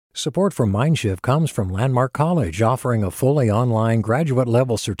Support for Mindshift comes from Landmark College, offering a fully online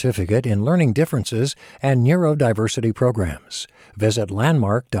graduate-level certificate in learning differences and neurodiversity programs. Visit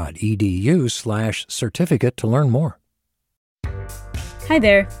landmark.edu/certificate to learn more. Hi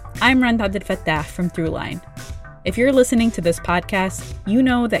there, I'm Randa Abdel-Fattah from Throughline. If you're listening to this podcast, you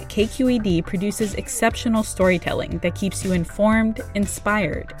know that KQED produces exceptional storytelling that keeps you informed,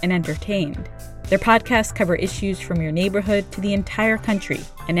 inspired, and entertained. Their podcasts cover issues from your neighborhood to the entire country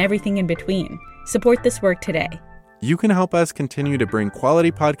and everything in between. Support this work today. You can help us continue to bring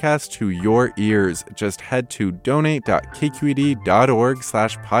quality podcasts to your ears. Just head to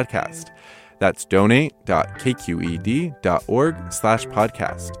donate.kqed.org/podcast. That's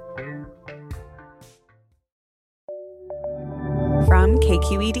donate.kqed.org/podcast. From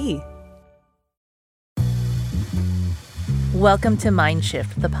KQED. Welcome to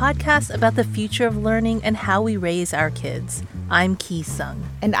Mindshift, the podcast about the future of learning and how we raise our kids. I'm Ki Sung.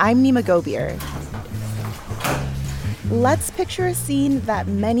 And I'm Nima Gobier. Let's picture a scene that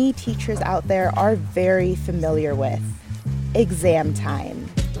many teachers out there are very familiar with. Exam time.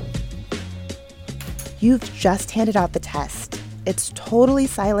 You've just handed out the test. It's totally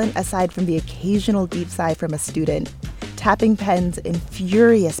silent aside from the occasional deep sigh from a student, tapping pens and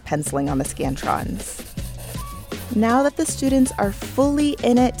furious penciling on the Scantrons. Now that the students are fully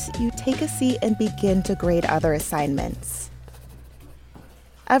in it, you take a seat and begin to grade other assignments.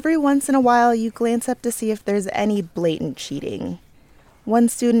 Every once in a while, you glance up to see if there's any blatant cheating. One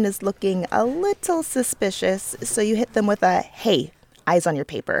student is looking a little suspicious, so you hit them with a, "Hey, eyes on your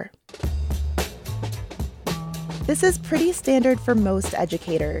paper." This is pretty standard for most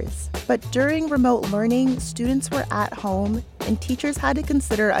educators, but during remote learning, students were at home and teachers had to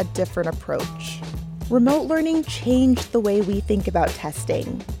consider a different approach. Remote learning changed the way we think about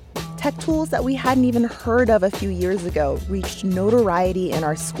testing. Tech tools that we hadn't even heard of a few years ago reached notoriety in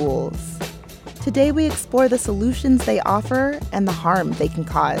our schools. Today we explore the solutions they offer and the harm they can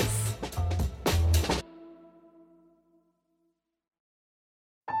cause.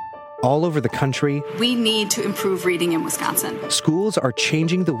 All over the country, we need to improve reading in Wisconsin. Schools are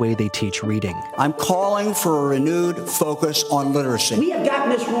changing the way they teach reading. I'm calling for a renewed focus on literacy. We have gotten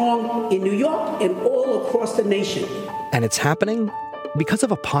this wrong in New York and all across the nation. And it's happening because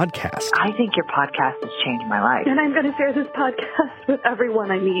of a podcast. I think your podcast has changed my life. And I'm going to share this podcast with everyone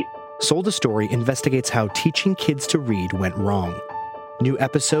I meet. Sold a Story investigates how teaching kids to read went wrong. New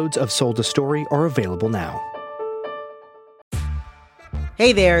episodes of Sold a Story are available now.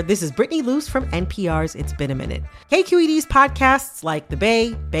 Hey there, this is Brittany Luce from NPR's It's Been a Minute. KQED's podcasts like The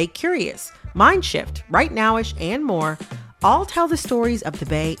Bay, Bay Curious, Mindshift, Right Nowish, and more all tell the stories of the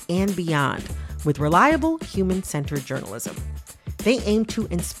Bay and beyond with reliable, human-centered journalism. They aim to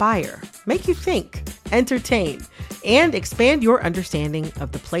inspire, make you think, entertain, and expand your understanding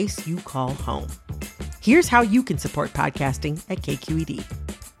of the place you call home. Here's how you can support podcasting at KQED.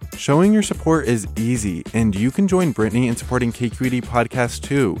 Showing your support is easy, and you can join Brittany in supporting KQED Podcast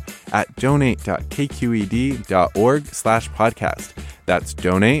too at donate.kqed.org/podcast. That's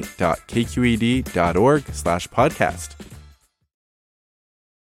donate.kqed.org/podcast.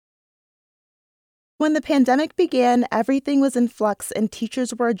 When the pandemic began, everything was in flux and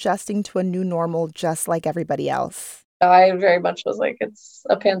teachers were adjusting to a new normal just like everybody else. I very much was like, it's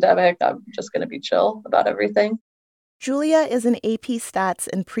a pandemic. I'm just going to be chill about everything. Julia is an AP Stats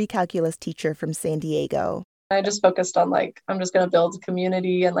and pre-calculus teacher from San Diego. I just focused on I'm just going to build a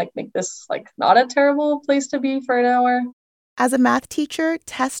community and make this not a terrible place to be for an hour. As a math teacher,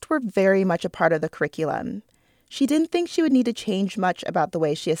 tests were very much a part of the curriculum. She didn't think she would need to change much about the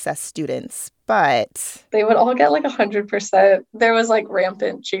way she assessed students, but they would all get 100%. There was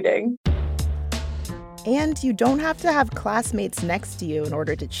rampant cheating. And you don't have to have classmates next to you in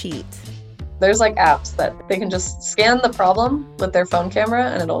order to cheat. There's apps that they can just scan the problem with their phone camera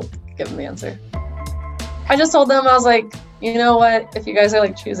and it'll give them the answer. I just told them, I was like, you know what? If you guys are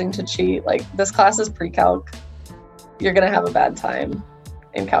choosing to cheat, this class is pre-calc. You're going to have a bad time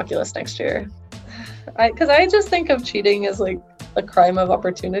in calculus next year. Because I just think of cheating as a crime of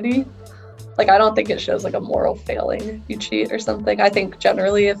opportunity. I don't think it shows a moral failing if you cheat or something. I think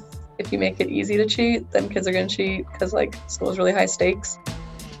generally if you make it easy to cheat, then kids are going to cheat because school is really high stakes.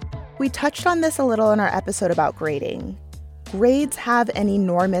 We touched on this a little in our episode about grading. Grades have an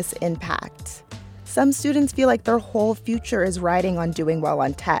enormous impact. Some students feel like their whole future is riding on doing well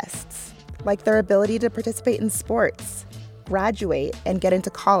on tests, like their ability to participate in sports, graduate, and get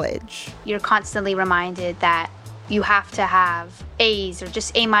into college. You're constantly reminded that you have to have A's or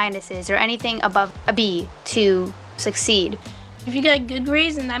just A minuses or anything above a B to succeed. If you get good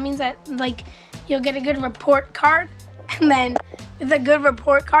grades, then that means that you'll get a good report card. And then with a good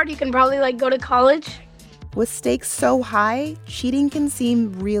report card, you can probably go to college. With stakes so high, cheating can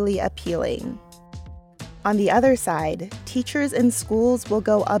seem really appealing. On the other side, teachers in schools will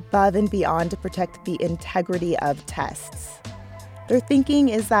go above and beyond to protect the integrity of tests. Their thinking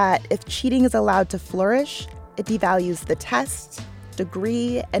is that if cheating is allowed to flourish, it devalues the test,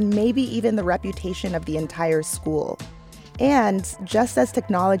 degree, and maybe even the reputation of the entire school. And just as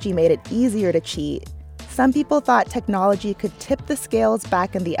technology made it easier to cheat, some people thought technology could tip the scales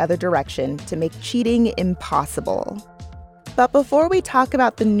back in the other direction to make cheating impossible. But before we talk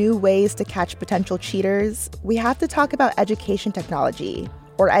about the new ways to catch potential cheaters, we have to talk about education technology,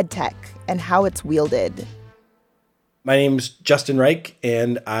 or EdTech, and how it's wielded. My name's Justin Reich,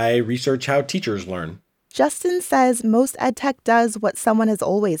 and I research how teachers learn. Justin says most EdTech does what someone has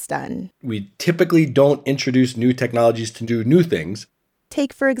always done. We typically don't introduce new technologies to do new things.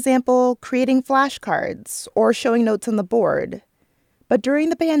 Take, for example, creating flashcards or showing notes on the board. But during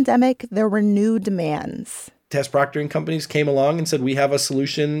the pandemic, there were new demands. Test proctoring companies came along and said, we have a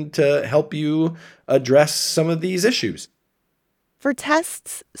solution to help you address some of these issues. For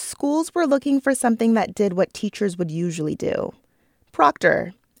tests, schools were looking for something that did what teachers would usually do.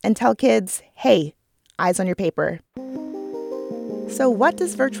 Proctor, and tell kids, hey, eyes on your paper. So what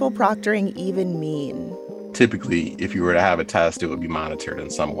does virtual proctoring even mean? Typically, if you were to have a test, it would be monitored in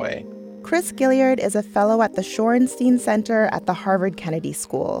some way. Chris Gilliard is a fellow at the Shorenstein Center at the Harvard Kennedy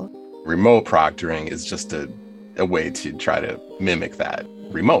School. Remote proctoring is just a way to try to mimic that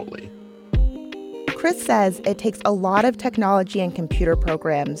remotely. Chris says it takes a lot of technology and computer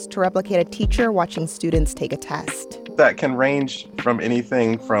programs to replicate a teacher watching students take a test. That can range from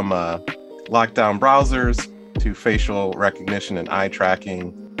anything from lockdown browsers to facial recognition and eye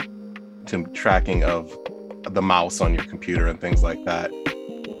tracking to tracking of the mouse on your computer and things like that.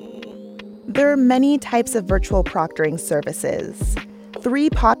 There are many types of virtual proctoring services.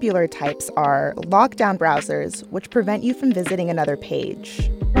 3 popular types are lockdown browsers, which prevent you from visiting another page.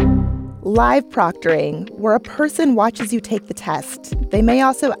 Live proctoring, where a person watches you take the test. They may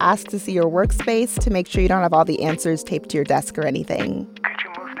also ask to see your workspace to make sure you don't have all the answers taped to your desk or anything. Could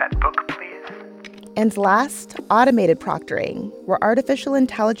you move that book, please? And last, automated proctoring, where artificial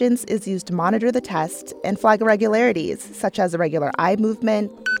intelligence is used to monitor the test and flag irregularities, such as irregular eye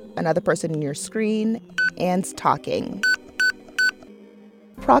movement, another person in your screen, and talking.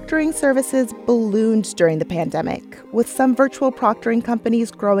 Proctoring services ballooned during the pandemic, with some virtual proctoring companies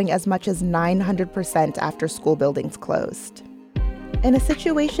growing as much as 900% after school buildings closed. In a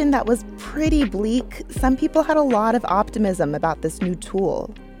situation that was pretty bleak, some people had a lot of optimism about this new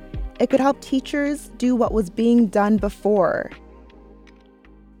tool. It could help teachers do what was being done before.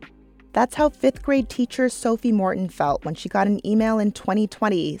 That's how 5th grade teacher Sophie Morton felt when she got an email in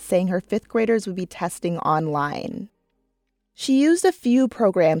 2020 saying her 5th graders would be testing online. She used a few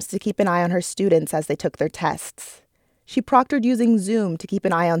programs to keep an eye on her students as they took their tests. She proctored using Zoom to keep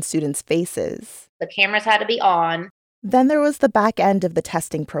an eye on students' faces. The cameras had to be on. Then there was the back end of the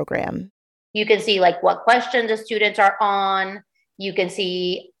testing program. You can see what questions the students are on. You can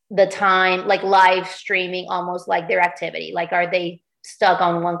see the time, live streaming almost their activity. Are they stuck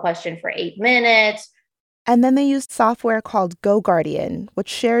on one question for 8 minutes? And then they used software called GoGuardian, which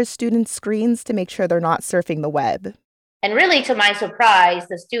shares students' screens to make sure they're not surfing the web. And really, to my surprise,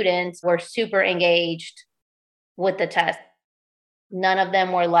 the students were super engaged with the test. None of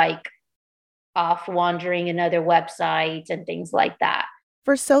them were off wandering in other websites and things like that.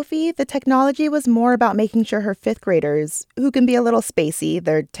 For Sophie, the technology was more about making sure her 5th graders, who can be a little spacey,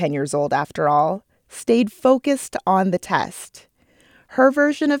 they're 10 years old after all, stayed focused on the test. Her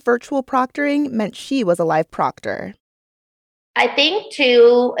version of virtual proctoring meant she was a live proctor. I think,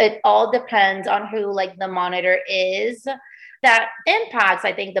 too, it all depends on who, the monitor is. That impacts,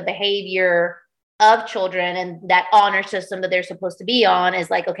 I think, the behavior of children, and that honor system that they're supposed to be on is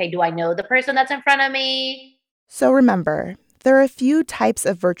okay, do I know the person that's in front of me? So remember, there are a few types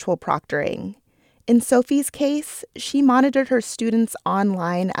of virtual proctoring. In Sophie's case, she monitored her students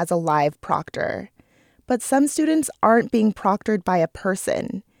online as a live proctor. But some students aren't being proctored by a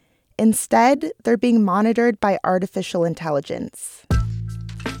person. Instead, they're being monitored by artificial intelligence.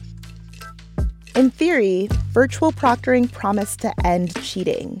 In theory, virtual proctoring promised to end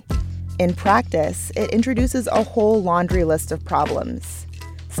cheating. In practice, it introduces a whole laundry list of problems.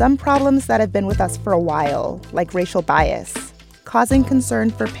 Some problems that have been with us for a while, like racial bias, causing concern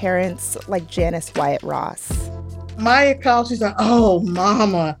for parents like Janice Wyatt Ross. Maya called, she said, "Oh,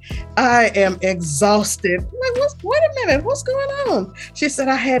 Mama, I am exhausted." Wait a minute, what's going on? She said,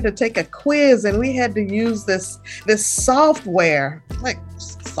 "I had to take a quiz and we had to use this software."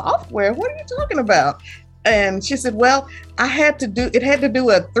 Software? What are you talking about? And she said, well, it had to do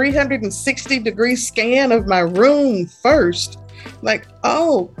a 360-degree scan of my room first. Like,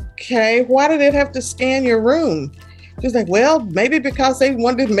 oh, okay, why did it have to scan your room? She was like, well, maybe because they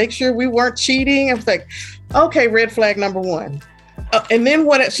wanted to make sure we weren't cheating. I was like, okay, red flag number one. And then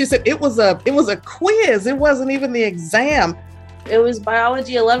she said, it was a quiz. It wasn't even the exam. It was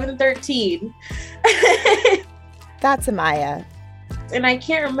biology 1113. That's Amaya. And I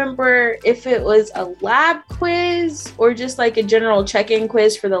can't remember if it was a lab quiz or just like a general check-in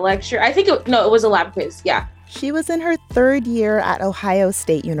quiz for the lecture. I think it was a lab quiz. Yeah. She was in her 3rd year at Ohio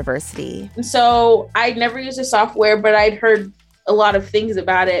State University. So I'd never used the software, but I'd heard a lot of things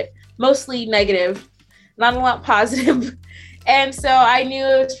about it, mostly negative, not a lot positive. And so I knew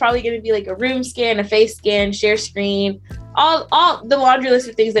it was probably going to be like a room scan, a face scan, share screen, all the laundry list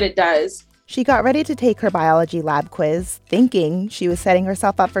of things that it does. She got ready to take her biology lab quiz, thinking she was setting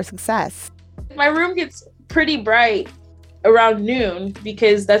herself up for success. My room gets pretty bright around noon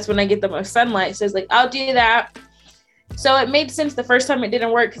because that's when I get the most sunlight. So I was like, I'll do that. So it made sense the first time it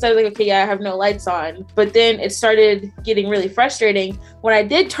didn't work because I was like, okay, yeah, I have no lights on. But then it started getting really frustrating when I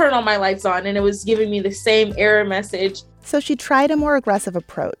did turn on my lights on and it was giving me the same error message. So she tried a more aggressive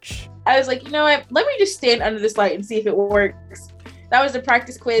approach. I was like, you know what? Let me just stand under this light and see if it works. That was the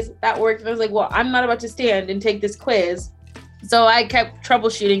practice quiz. That worked. And I was like, well, I'm not about to stand and take this quiz. So I kept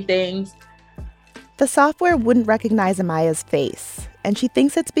troubleshooting things. The software wouldn't recognize Amaya's face, and she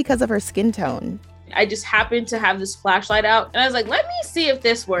thinks it's because of her skin tone. I just happened to have this flashlight out, and I was like, let me see if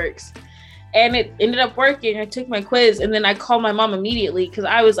this works. And it ended up working. I took my quiz, and then I called my mom immediately because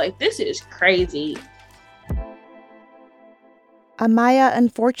I was like, this is crazy. Amaya,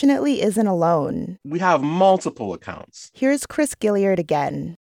 unfortunately, isn't alone. We have multiple accounts. Here's Chris Gilliard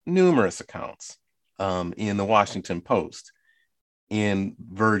again. Numerous accounts in the Washington Post, in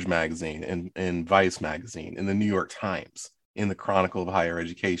Verge magazine, in Vice magazine, in the New York Times, in the Chronicle of Higher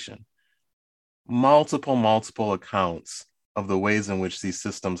Education. Multiple accounts of the ways in which these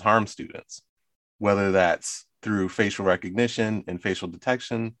systems harm students, whether that's through facial recognition and facial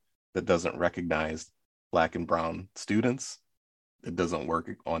detection that doesn't recognize Black and brown students. It doesn't work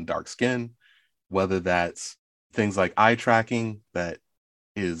on dark skin, whether that's things like eye tracking that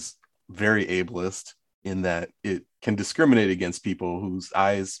is very ableist in that it can discriminate against people whose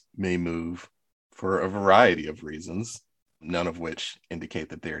eyes may move for a variety of reasons, none of which indicate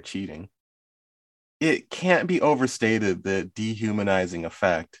that they're cheating. It can't be overstated the dehumanizing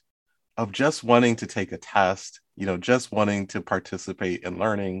effect of just wanting to take a test, just wanting to participate in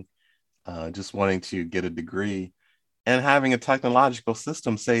learning, just wanting to get a degree, and having a technological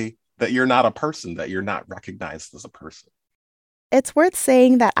system say that you're not a person, that you're not recognized as a person. It's worth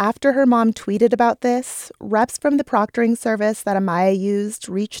saying that after her mom tweeted about this, reps from the proctoring service that Amaya used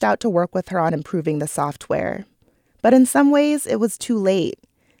reached out to work with her on improving the software. But in some ways, it was too late.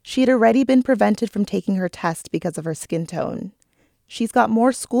 She had already been prevented from taking her test because of her skin tone. She's got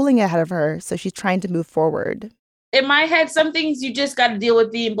more schooling ahead of her, so she's trying to move forward. In my head, some things you just got to deal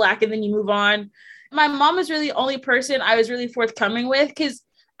with being Black and then you move on. My mom was really the only person I was really forthcoming with because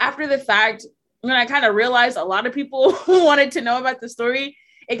after the fact, when I kind of realized a lot of people wanted to know about the story,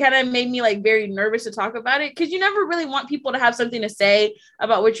 it kind of made me very nervous to talk about it because you never really want people to have something to say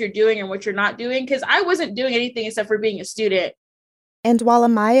about what you're doing and what you're not doing because I wasn't doing anything except for being a student. And while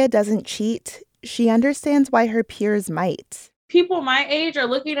Amaya doesn't cheat, she understands why her peers might. People my age are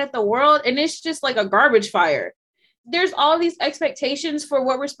looking at the world and it's just like a garbage fire. There's all these expectations for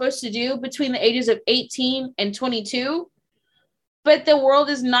what we're supposed to do between the ages of 18 and 22, but the world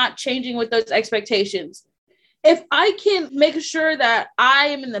is not changing with those expectations. If I can make sure that I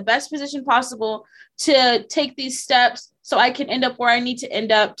am in the best position possible to take these steps so I can end up where I need to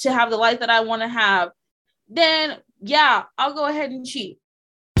end up to have the life that I want to have, then yeah, I'll go ahead and cheat.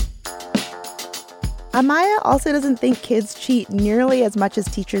 Amaya also doesn't think kids cheat nearly as much as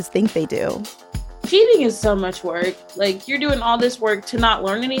teachers think they do. Cheating is so much work. You're doing all this work to not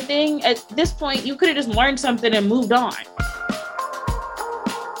learn anything. At this point, you could have just learned something and moved on.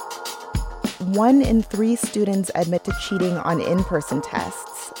 1 in 3 students admit to cheating on in-person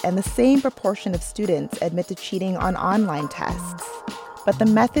tests, and the same proportion of students admit to cheating on online tests. But the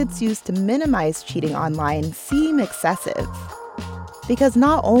methods used to minimize cheating online seem excessive. Because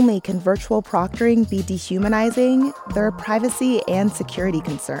not only can virtual proctoring be dehumanizing, there are privacy and security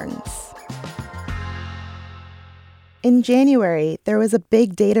concerns. In January, there was a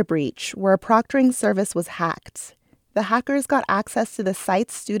big data breach where a proctoring service was hacked. The hackers got access to the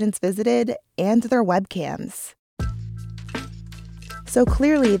sites students visited and their webcams. So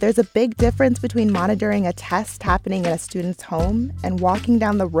clearly, there's a big difference between monitoring a test happening in a student's home and walking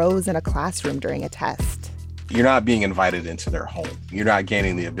down the rows in a classroom during a test. you're not being invited into their home. You're not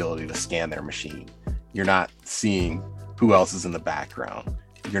gaining the ability to scan their machine. You're not seeing who else is in the background.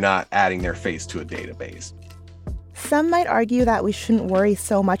 You're not adding their face to a database. Some might argue that we shouldn't worry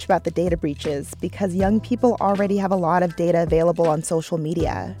so much about the data breaches because young people already have a lot of data available on social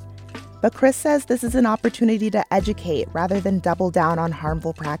media. But Chris says this is an opportunity to educate rather than double down on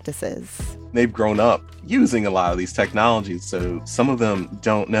harmful practices. They've grown up using a lot of these technologies, so some of them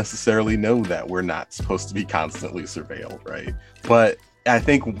don't necessarily know that we're not supposed to be constantly surveilled, right? But I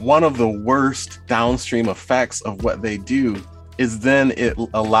think one of the worst downstream effects of what they do is then it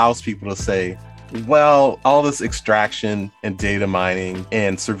allows people to say, well, all this extraction and data mining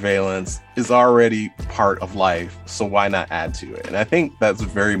and surveillance is already part of life, so why not add to it? And I think that's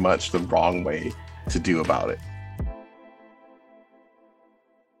very much the wrong way to do about it.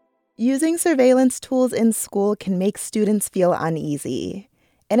 Using surveillance tools in school can make students feel uneasy,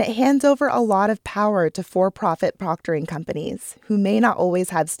 and it hands over a lot of power to for-profit proctoring companies who may not always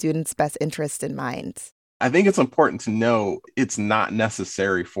have students' best interests in mind. I think it's important to know it's not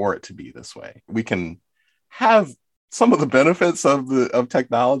necessary for it to be this way. We can have some of the benefits of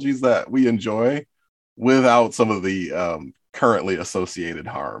technologies that we enjoy without some of the currently associated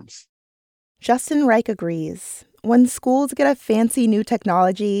harms. Justin Reich agrees. When schools get a fancy new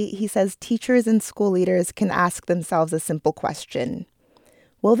technology, he says teachers and school leaders can ask themselves a simple question.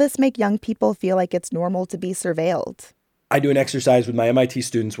 Will this make young people feel like it's normal to be surveilled? I do an exercise with my MIT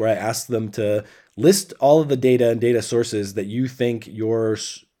students where I ask them to list all of the data and data sources that you think your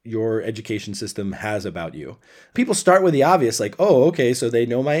education system has about you. People start with the obvious, like, oh, okay, so they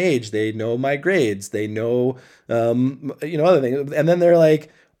know my age, they know my grades, they know, other things. And then they're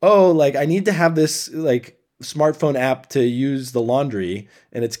like, oh, like I need to have this like smartphone app to use the laundry,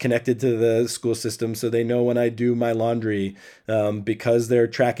 and it's connected to the school system, so they know when I do my laundry, because they're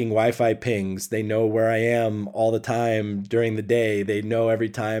tracking Wi-Fi pings. They know where I am all the time during the day. They know every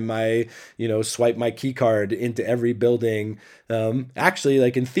time I, swipe my key card into every building. Actually,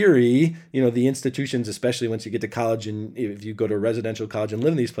 like in theory, the institutions, especially once you get to college and if you go to a residential college and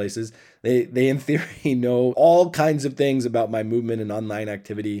live in these places, they in theory know all kinds of things about my movement and online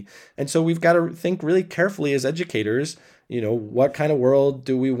activity. And so we've got to think really carefully as educators, what kind of world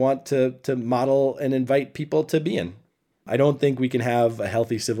do we want to model and invite people to be in? I don't think we can have a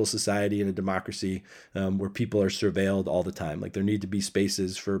healthy civil society and a democracy where people are surveilled all the time. Like there need to be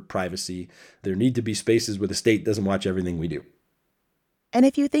spaces for privacy. There need to be spaces where the state doesn't watch everything we do. And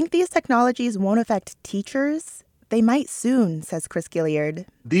if you think these technologies won't affect teachers, they might soon, says Chris Gilliard.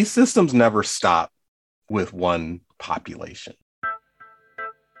 These systems never stop with one population.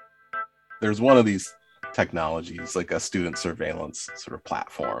 There's one of these technologies, like a student surveillance sort of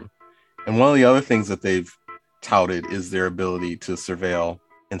platform. And one of the other things that they've touted is their ability to surveil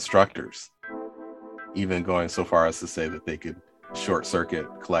instructors, even going so far as to say that they could short circuit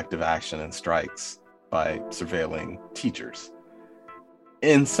collective action and strikes by surveilling teachers.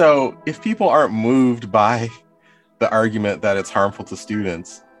 And so if people aren't moved by the argument that it's harmful to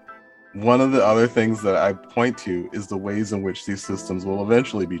students, one of the other things that I point to is the ways in which these systems will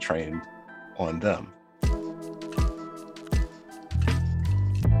eventually be trained on them.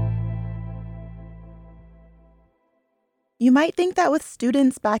 You might think that with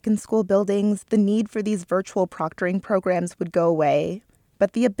students back in school buildings, the need for these virtual proctoring programs would go away.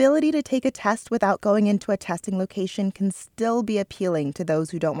 But the ability to take a test without going into a testing location can still be appealing to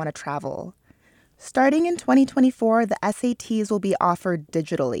those who don't want to travel. Starting in 2024, the SATs will be offered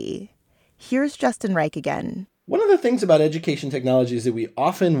digitally. Here's Justin Reich again. One of the things about education technology is that we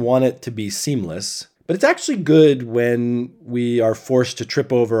often want it to be seamless, but it's actually good when we are forced to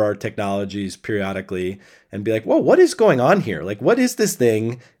trip over our technologies periodically and be like, whoa, what is going on here? Like, what is this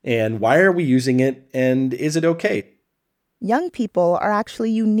thing and why are we using it and is it okay? Young people are actually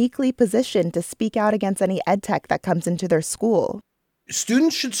uniquely positioned to speak out against any edtech that comes into their school.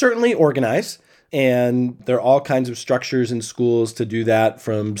 Students should certainly organize, and there are all kinds of structures in schools to do that,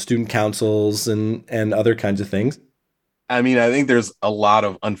 from student councils and other kinds of things. I mean, I think there's a lot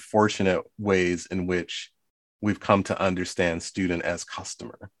of unfortunate ways in which we've come to understand student as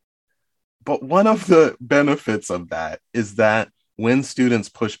customer. But one of the benefits of that is that when students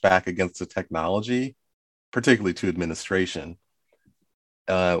push back against the technology, particularly to administration,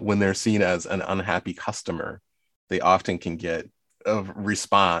 when they're seen as an unhappy customer, they often can get a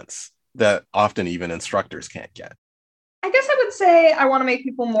response that often even instructors can't get. I guess I would say I want to make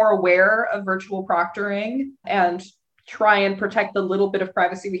people more aware of virtual proctoring and try and protect the little bit of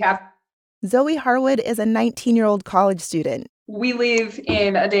privacy we have. Zoe Harwood is a 19-year-old college student. We live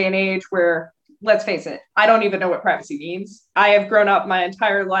in a day and age where let's face it, I don't even know what privacy means. I have grown up my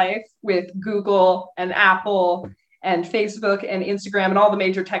entire life with Google and Apple and Facebook and Instagram and all the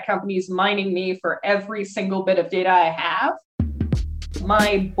major tech companies mining me for every single bit of data I have.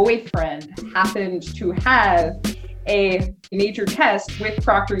 My boyfriend happened to have a major test with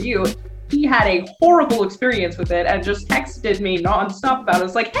ProctorU. He had a horrible experience with it and just texted me nonstop about it.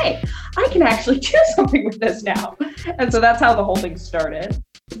 It's like, hey, I can actually do something with this now. And so that's how the whole thing started.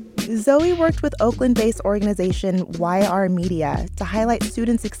 Zoe worked with Oakland-based organization YR Media to highlight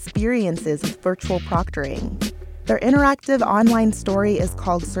students' experiences with virtual proctoring. Their interactive online story is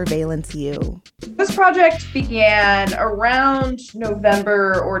called Surveillance U. This project began around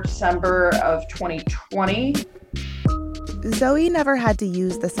November or December of 2020. Zoe never had to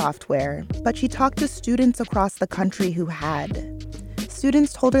use the software, but she talked to students across the country who had.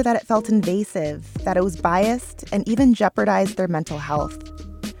 Students told her that it felt invasive, that it was biased, and even jeopardized their mental health.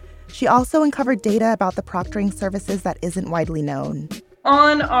 She also uncovered data about the proctoring services that isn't widely known.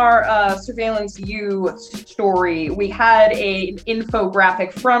 On our Surveillance U story, we had an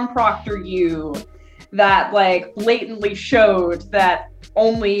infographic from ProctorU that blatantly showed that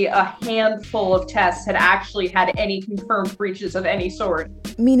only a handful of tests had actually had any confirmed breaches of any sort.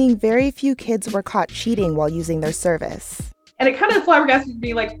 Meaning very few kids were caught cheating while using their service. And it kind of flabbergasted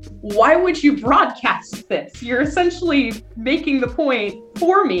me, why would you broadcast this? You're essentially making the point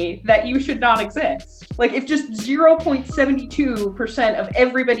for me that you should not exist. If just 0.72% of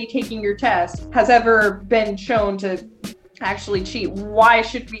everybody taking your test has ever been shown to actually cheat, why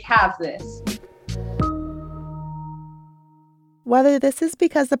should we have this? Whether this is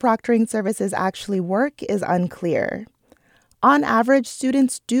because the proctoring services actually work is unclear. On average,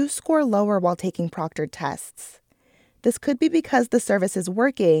 students do score lower while taking proctored tests. This could be because the service is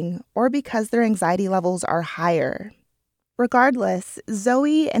working or because their anxiety levels are higher. Regardless,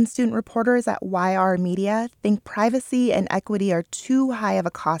 Zoe and student reporters at YR Media think privacy and equity are too high of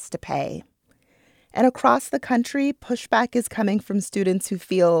a cost to pay. And across the country, pushback is coming from students who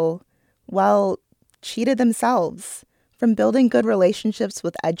feel, cheated themselves from building good relationships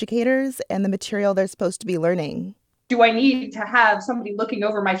with educators and the material they're supposed to be learning. Do I need to have somebody looking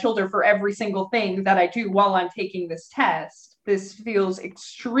over my shoulder for every single thing that I do while I'm taking this test? This feels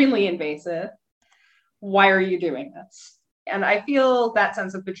extremely invasive. Why are you doing this? And I feel that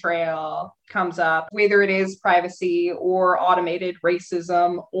sense of betrayal comes up, whether it is privacy or automated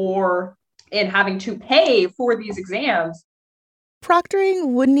racism or in having to pay for these exams.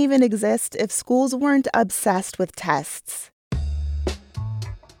 Proctoring wouldn't even exist if schools weren't obsessed with tests.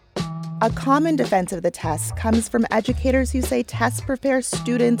 A common defense of the test comes from educators who say tests prepare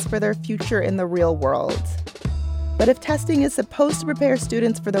students for their future in the real world. But if testing is supposed to prepare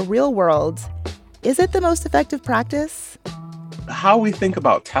students for the real world, is it the most effective practice? How we think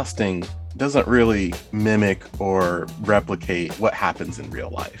about testing doesn't really mimic or replicate what happens in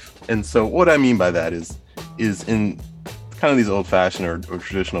real life. And so what I mean by that is in kind of these old-fashioned or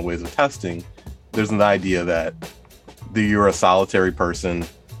traditional ways of testing, there's an idea that you're a solitary person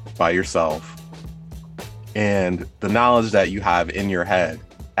by yourself, and the knowledge that you have in your head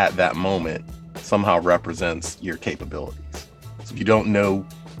at that moment somehow represents your capabilities. So if you don't know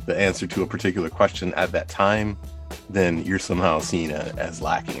the answer to a particular question at that time, then you're somehow seen as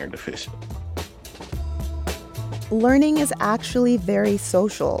lacking or deficient. Learning is actually very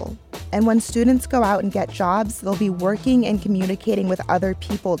social. And when students go out and get jobs, they'll be working and communicating with other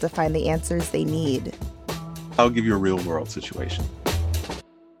people to find the answers they need. I'll give you a real world situation.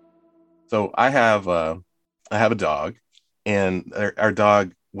 So I have a dog, and our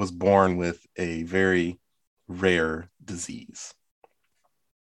dog was born with a very rare disease,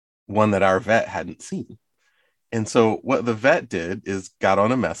 one that our vet hadn't seen. And so what the vet did is got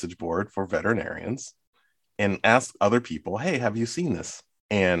on a message board for veterinarians and asked other people, hey, have you seen this?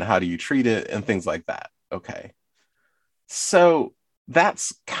 And how do you treat it? And things like that. Okay. So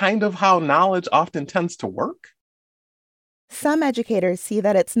that's kind of how knowledge often tends to work. Some educators see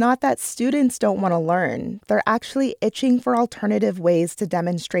that it's not that students don't want to learn. They're actually itching for alternative ways to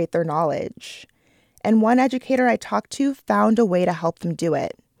demonstrate their knowledge. And one educator I talked to found a way to help them do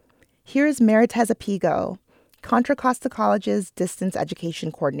it. Here's Meritez Apigo, Contra Costa College's distance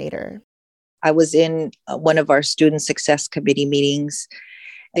education coordinator. I was in one of our student success committee meetings.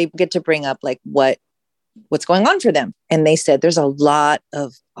 They get to bring up what's going on for them. And they said, there's a lot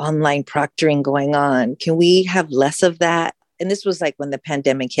of online proctoring going on. Can we have less of that? And this was when the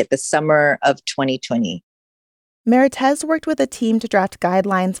pandemic hit, the summer of 2020. Meritez worked with a team to draft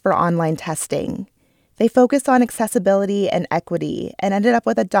guidelines for online testing. They focused on accessibility and equity and ended up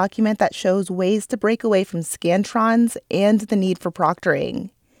with a document that shows ways to break away from Scantrons and the need for proctoring.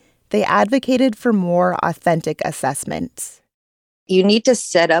 They advocated for more authentic assessments. You need to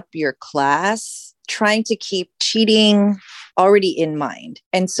set up your class trying to keep cheating already in mind.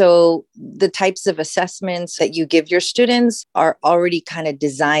 And so the types of assessments that you give your students are already kind of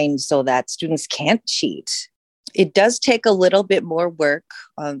designed so that students can't cheat. It does take a little bit more work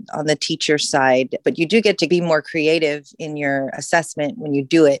on the teacher side, but you do get to be more creative in your assessment when you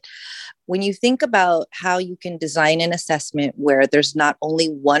do it. When you think about how you can design an assessment where there's not only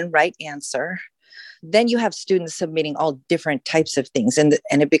one right answer, then you have students submitting all different types of things, and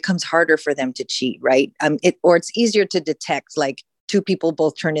it becomes harder for them to cheat, right? It's easier to detect like two people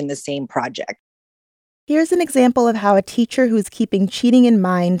both turned in the same project. Here's an example of how a teacher who's keeping cheating in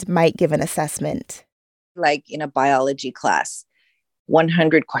mind might give an assessment. Like in a biology class,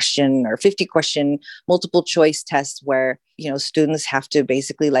 100 question or 50 question multiple choice test where, students have to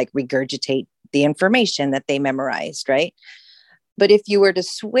basically like regurgitate the information that they memorized, right? But if you were to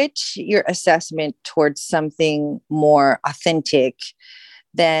switch your assessment towards something more authentic,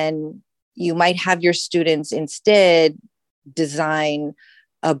 then you might have your students instead design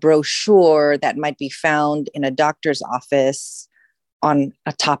a brochure that might be found in a doctor's office on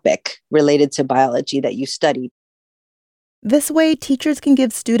a topic related to biology that you studied. This way, teachers can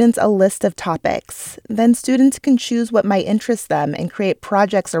give students a list of topics. Then students can choose what might interest them and create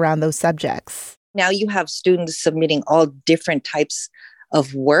projects around those subjects. Now you have students submitting all different types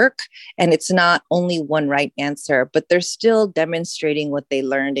of work, and it's not only one right answer, but they're still demonstrating what they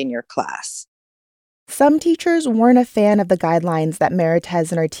learned in your class. Some teachers weren't a fan of the guidelines that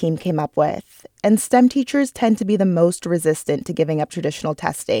Meritez and our team came up with, and STEM teachers tend to be the most resistant to giving up traditional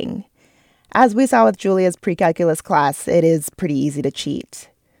testing. As we saw with Julia's pre-calculus class, it is pretty easy to cheat.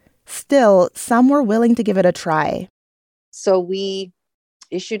 Still, some were willing to give it a try. So we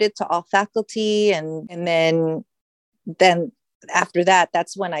issued it to all faculty, and then after that,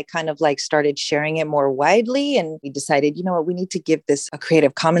 that's when I kind of like started sharing it more widely, and we decided, you know what, we need to give this a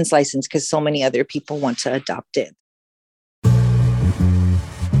Creative Commons license because so many other people want to adopt it.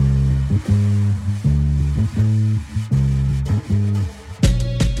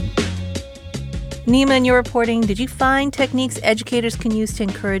 Nima, in your reporting, did you find techniques educators can use to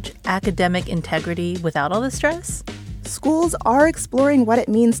encourage academic integrity without all the stress? Schools are exploring what it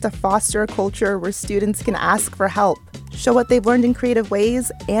means to foster a culture where students can ask for help, show what they've learned in creative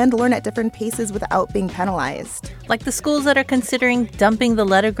ways, and learn at different paces without being penalized. Like the schools that are considering dumping the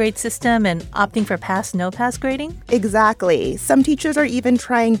letter grade system and opting for pass, no pass grading? Exactly. Some teachers are even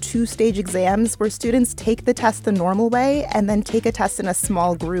trying 2-stage exams where students take the test the normal way and then take a test in a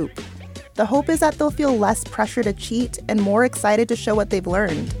small group. The hope is that they'll feel less pressure to cheat and more excited to show what they've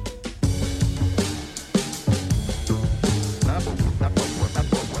learned.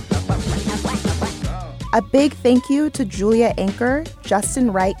 A big thank you to Julia Anker,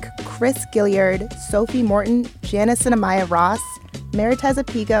 Justin Reich, Chris Gilliard, Sophie Morton, Janice and Amaya Ross, Meritez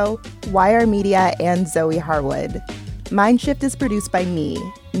Apigo, YR Media, and Zoe Harwood. Mindshift is produced by me,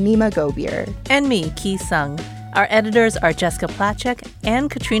 Nima Gobier. And me, Ki Sung. Our editors are Jessica Platchek and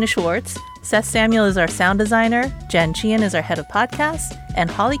Katrina Schwartz. Seth Samuel is our sound designer, Jen Chian is our head of podcasts,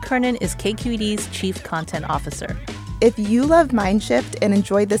 and Holly Kernan is KQED's chief content officer. If you love Mindshift and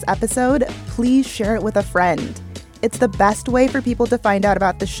enjoyed this episode, please share it with a friend. It's the best way for people to find out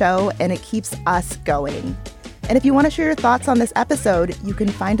about the show, and it keeps us going. And if you want to share your thoughts on this episode, you can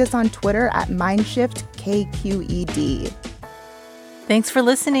find us on Twitter at MindShiftKQED. Thanks for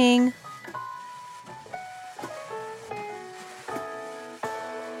listening.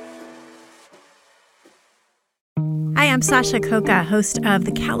 Hi, I'm Sasha Khokha, host of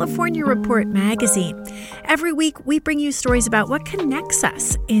the California Report magazine. Every week, we bring you stories about what connects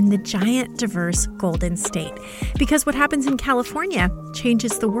us in the giant, diverse Golden State. Because what happens in California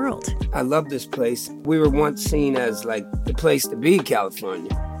changes the world. I love this place. We were once seen as like the place to be,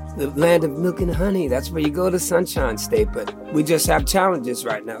 California. The land of milk and honey. That's where you go to Sunshine State, but we just have challenges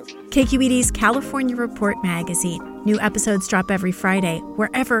right now. KQED's California Report magazine. New episodes drop every Friday,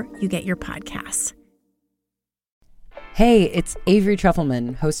 wherever you get your podcasts. Hey, it's Avery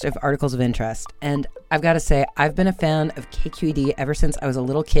Trufelman, host of Articles of Interest, and I've got to say, I've been a fan of KQED ever since I was a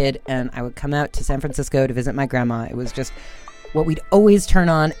little kid, and I would come out to San Francisco to visit my grandma. It was just what we'd always turn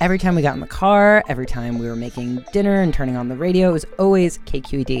on every time we got in the car, every time we were making dinner and turning on the radio. It was always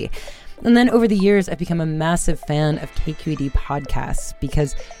KQED. And then over the years, I've become a massive fan of KQED podcasts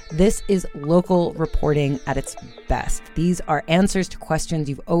because this is local reporting at its best. These are answers to questions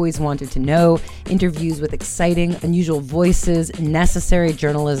you've always wanted to know, interviews with exciting, unusual voices, necessary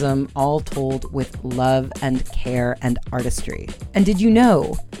journalism, all told with love and care and artistry. And did you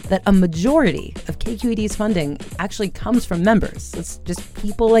know that a majority of KQED's funding actually comes from members. It's just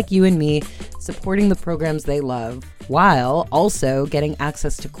people like you and me supporting the programs they love while also getting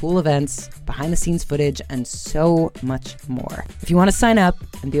access to cool events, behind-the-scenes footage, and so much more. If you want to sign up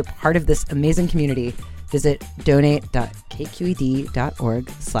and be a part of this amazing community, visit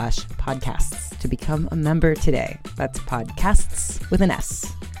donate.kqed.org/podcasts to become a member today. That's podcasts with an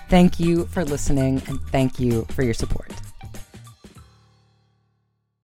S. Thank you for listening, and thank you for your support.